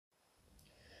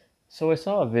So I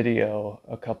saw a video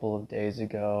a couple of days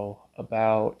ago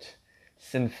about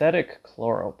synthetic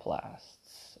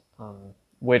chloroplasts,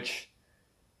 which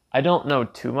I don't know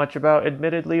too much about,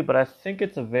 admittedly, but I think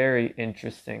it's a very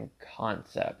interesting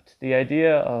concept. The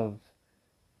idea of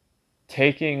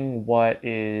taking what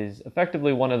is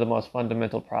effectively one of the most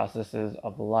fundamental processes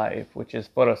of life, which is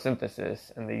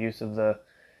photosynthesis and the use of the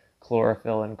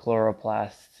chlorophyll and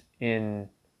chloroplasts in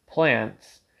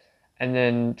plants, and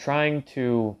then trying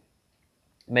to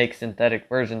make synthetic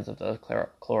versions of those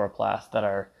chloroplasts that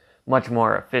are much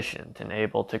more efficient and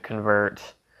able to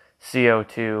convert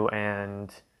CO2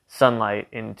 and sunlight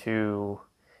into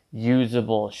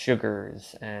usable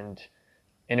sugars and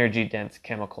energy dense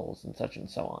chemicals and such and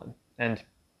so on. And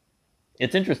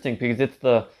it's interesting because it's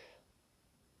the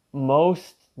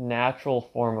most natural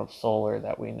form of solar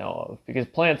that we know of, because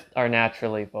plants are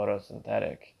naturally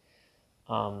photosynthetic.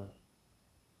 Um,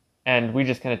 and we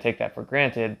just kind of take that for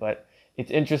granted, but it's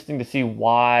interesting to see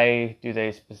why do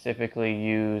they specifically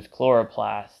use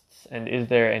chloroplasts, and is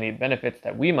there any benefits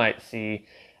that we might see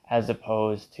as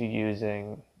opposed to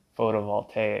using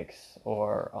photovoltaics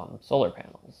or solar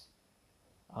panels.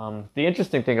 The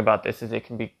interesting thing about this is it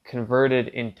can be converted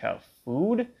into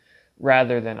food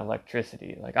rather than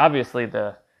electricity. Like, obviously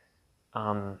the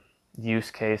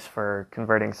use case for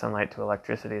converting sunlight to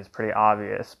electricity is pretty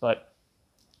obvious, but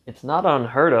it's not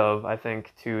unheard of, I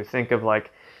think, to think of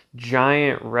like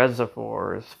giant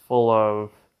reservoirs full of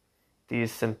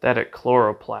these synthetic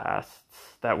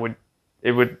chloroplasts that would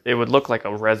look like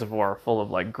a reservoir full of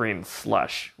like green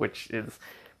slush, which is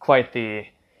quite the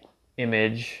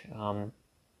image.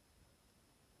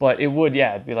 But it would,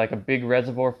 yeah, it'd be like a big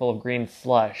reservoir full of green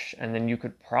slush, and then you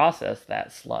could process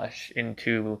that slush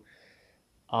into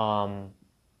um,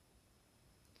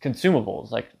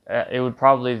 consumables. Like they would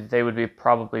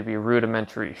probably be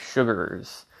rudimentary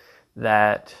sugars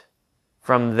that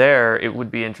from there it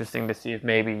would be interesting to see if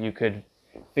maybe you could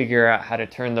figure out how to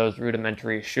turn those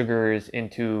rudimentary sugars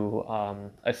into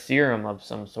a serum of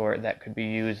some sort that could be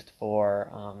used for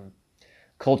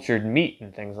cultured meat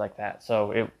and things like that.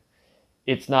 So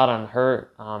it's not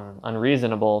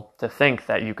unreasonable to think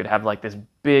that you could have like this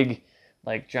big,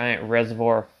 like giant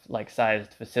reservoir like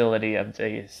sized facility of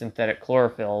the synthetic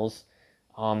chlorophylls,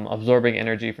 absorbing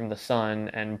energy from the sun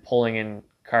and pulling in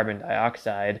carbon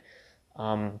dioxide,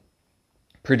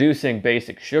 producing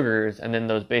basic sugars, and then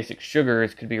those basic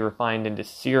sugars could be refined into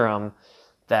serum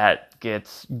that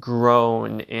gets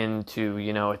grown into,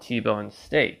 a T-bone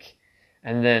steak.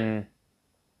 And then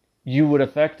you would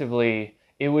effectively,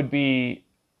 you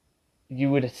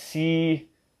would see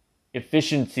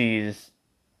efficiencies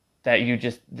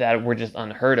that were just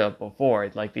unheard of before,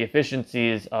 like the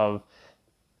efficiencies of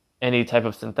any type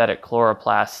of synthetic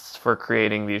chloroplasts for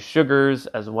creating these sugars,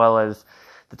 as well as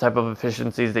the type of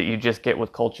efficiencies that you just get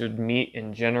with cultured meat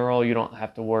in general. You don't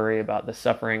have to worry about the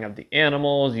suffering of the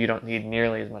animals. You don't need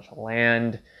nearly as much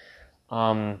land.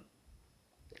 Um,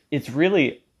 it's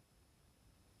really,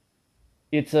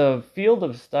 it's a field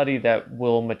of study that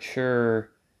will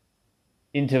mature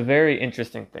into very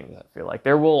interesting things. I feel like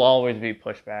there will always be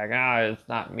pushback. It's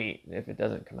not meat if it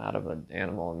doesn't come out of an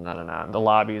animal, and the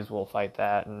lobbies will fight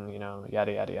that, and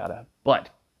yada yada yada. But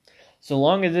so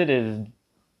long as it is,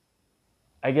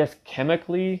 I guess,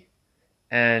 chemically,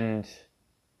 and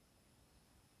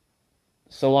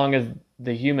so long as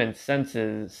the human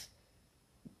senses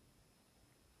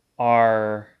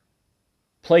are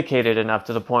placated enough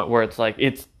to the point where it's like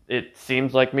it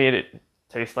seems like meat, it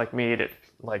tastes like meat,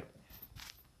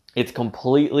 it's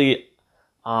completely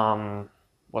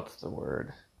what's the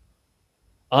word?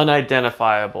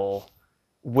 Unidentifiable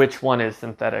which one is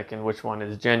synthetic and which one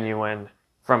is genuine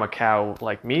from a cow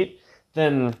like meat,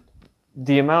 then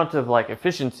the amount of like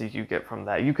efficiency you get from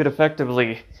that, you could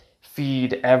effectively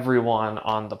feed everyone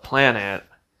on the planet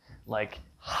like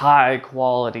high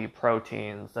quality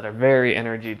proteins that are very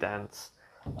energy dense,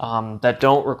 that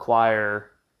don't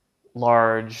require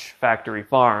large factory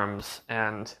farms.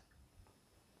 And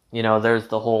there's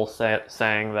the whole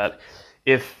saying that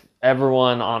if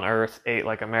everyone on Earth ate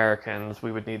like Americans,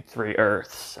 we would need 3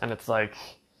 Earths. And it's like,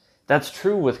 that's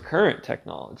true with current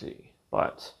technology,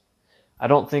 but I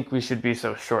don't think we should be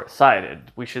so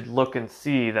short-sighted. We should look and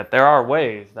see that there are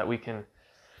ways that we can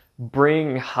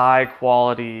bring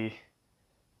high-quality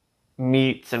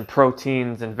meats and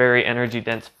proteins and very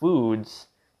energy-dense foods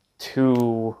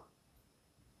to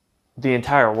the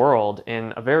entire world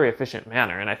in a very efficient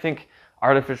manner. And I think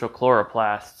artificial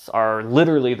chloroplasts are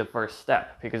literally the first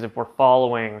step, because if we're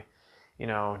following,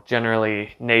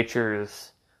 generally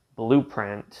nature's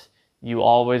blueprint, you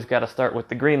always got to start with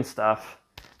the green stuff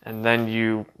and then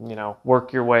you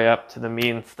work your way up to the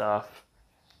mean stuff.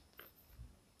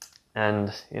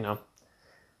 And,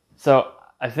 so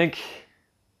I think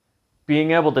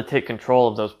being able to take control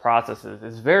of those processes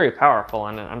is very powerful,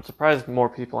 and I'm surprised more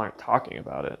people aren't talking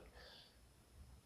about it.